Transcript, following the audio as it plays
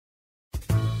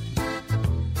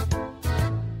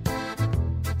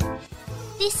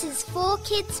This is For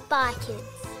Kids by Kids.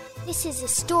 This is a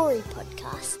story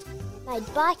podcast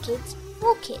made by kids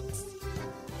for kids.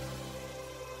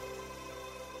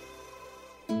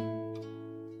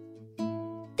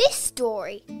 This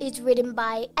story is written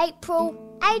by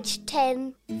April, aged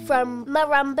 10, from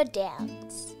Marumba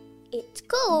Downs. It's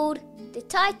called The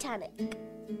Titanic.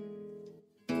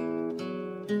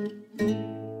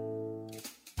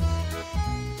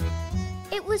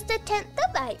 It was the 10th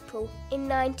of April in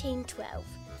 1912,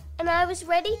 and I was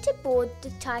ready to board the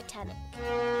Titanic.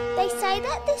 They say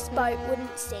that this boat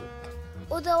wouldn't sink,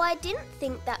 although I didn't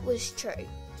think that was true.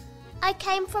 I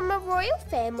came from a royal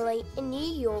family in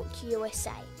New York,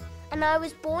 USA, and I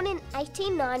was born in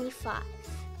 1895.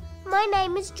 My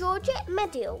name is Georgette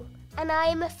Medill, and I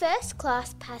am a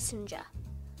first-class passenger.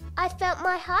 I felt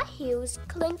my high heels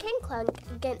clink and clunk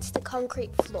against the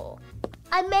concrete floor.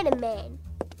 I met a man.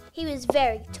 He was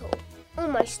very tall,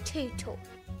 almost too tall,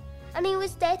 and he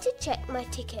was there to check my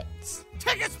tickets.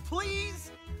 Tickets, please!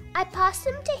 I passed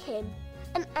them to him,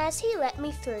 and as he let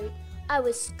me through, I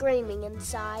was screaming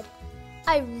inside.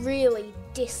 I really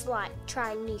dislike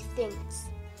trying new things.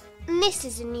 And this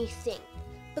is a new thing,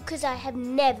 because I have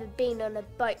never been on a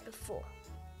boat before.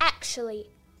 Actually,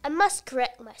 I must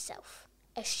correct myself,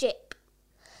 a ship.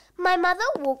 My mother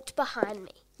walked behind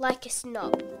me like a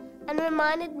snob and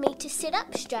reminded me to sit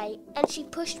up straight, and she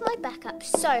pushed my back up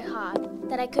so hard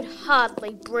that I could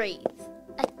hardly breathe.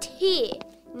 A tear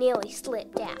nearly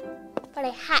slipped out, but I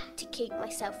had to keep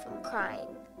myself from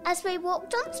crying. As we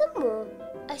walked on some more,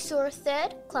 I saw a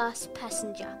third-class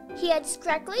passenger. He had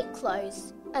scraggly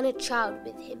clothes and a child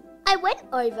with him. I went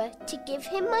over to give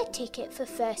him my ticket for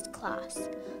first class,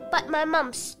 but my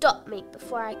mum stopped me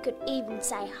before I could even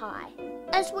say hi.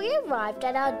 As we arrived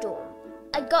at our dorm,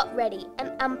 I got ready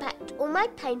and unpacked all my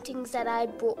paintings that I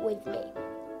had brought with me.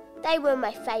 They were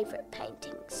my favourite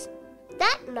paintings.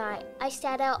 That night, I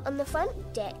sat out on the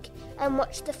front deck and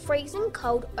watched the freezing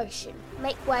cold ocean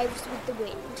make waves with the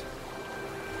wind.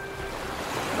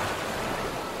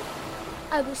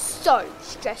 I was so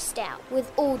stressed out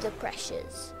with all the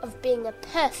pressures of being a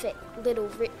perfect little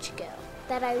rich girl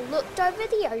that I looked over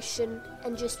the ocean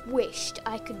and just wished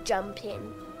I could jump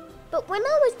in. But when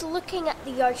I was looking at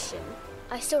the ocean,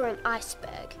 I saw an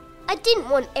iceberg. I didn't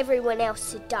want everyone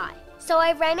else to die, so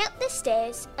I ran up the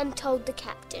stairs and told the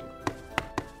captain.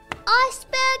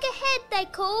 "Iceberg ahead," they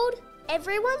called.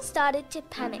 Everyone started to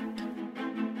panic.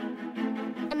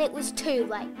 And it was too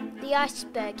late. The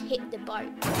iceberg hit the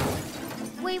boat.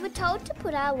 We were told to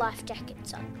put our life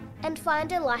jackets on and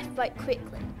find a lifeboat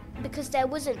quickly because there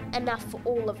wasn't enough for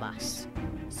all of us.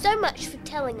 So much for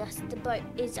telling us the boat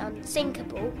is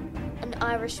unsinkable, an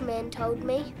Irishman told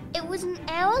me. It was an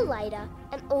hour later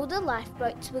and all the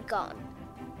lifeboats were gone.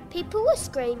 People were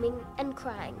screaming and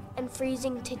crying and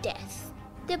freezing to death.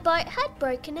 The boat had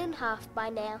broken in half by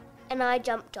now, and I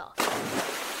jumped off.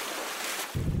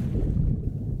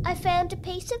 I found a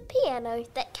piece of piano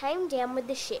that came down with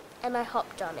the ship, and I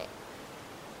hopped on it.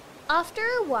 After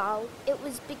a while, it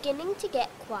was beginning to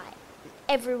get quiet, and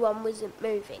everyone wasn't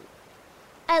moving.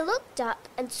 I looked up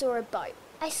and saw a boat.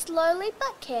 I slowly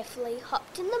but carefully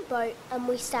hopped in the boat and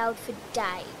we sailed for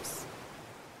days.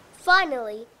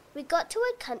 Finally, we got to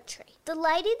a country. The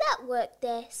lady that worked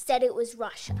there said it was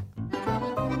Russia.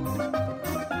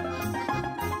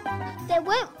 There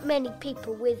weren't many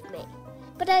people with me,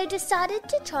 but I decided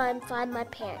to try and find my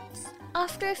parents.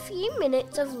 After a few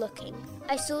minutes of looking,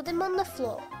 I saw them on the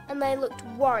floor and they looked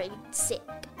worried sick.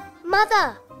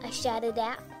 "Mother!" I shouted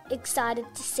out,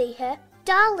 excited to see her.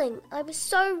 "Darling, I was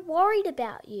so worried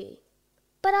about you.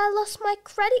 But I lost my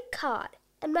credit card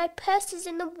and my purse is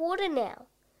in the water now.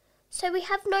 So we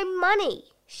have no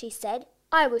money," she said.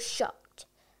 I was shocked.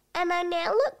 And I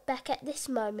now look back at this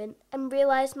moment and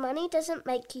realise money doesn't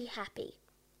make you happy.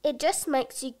 It just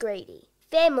makes you greedy.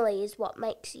 Family is what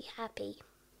makes you happy.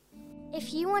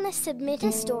 If you want to submit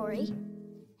a story,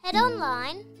 head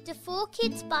online to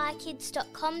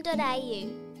 4kidsbykids.com.au.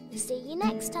 See you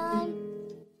next time.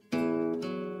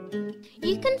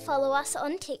 You can follow us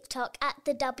on TikTok at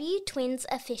the W Twins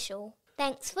Official.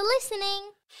 Thanks for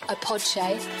listening. A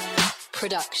Podshape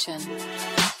production.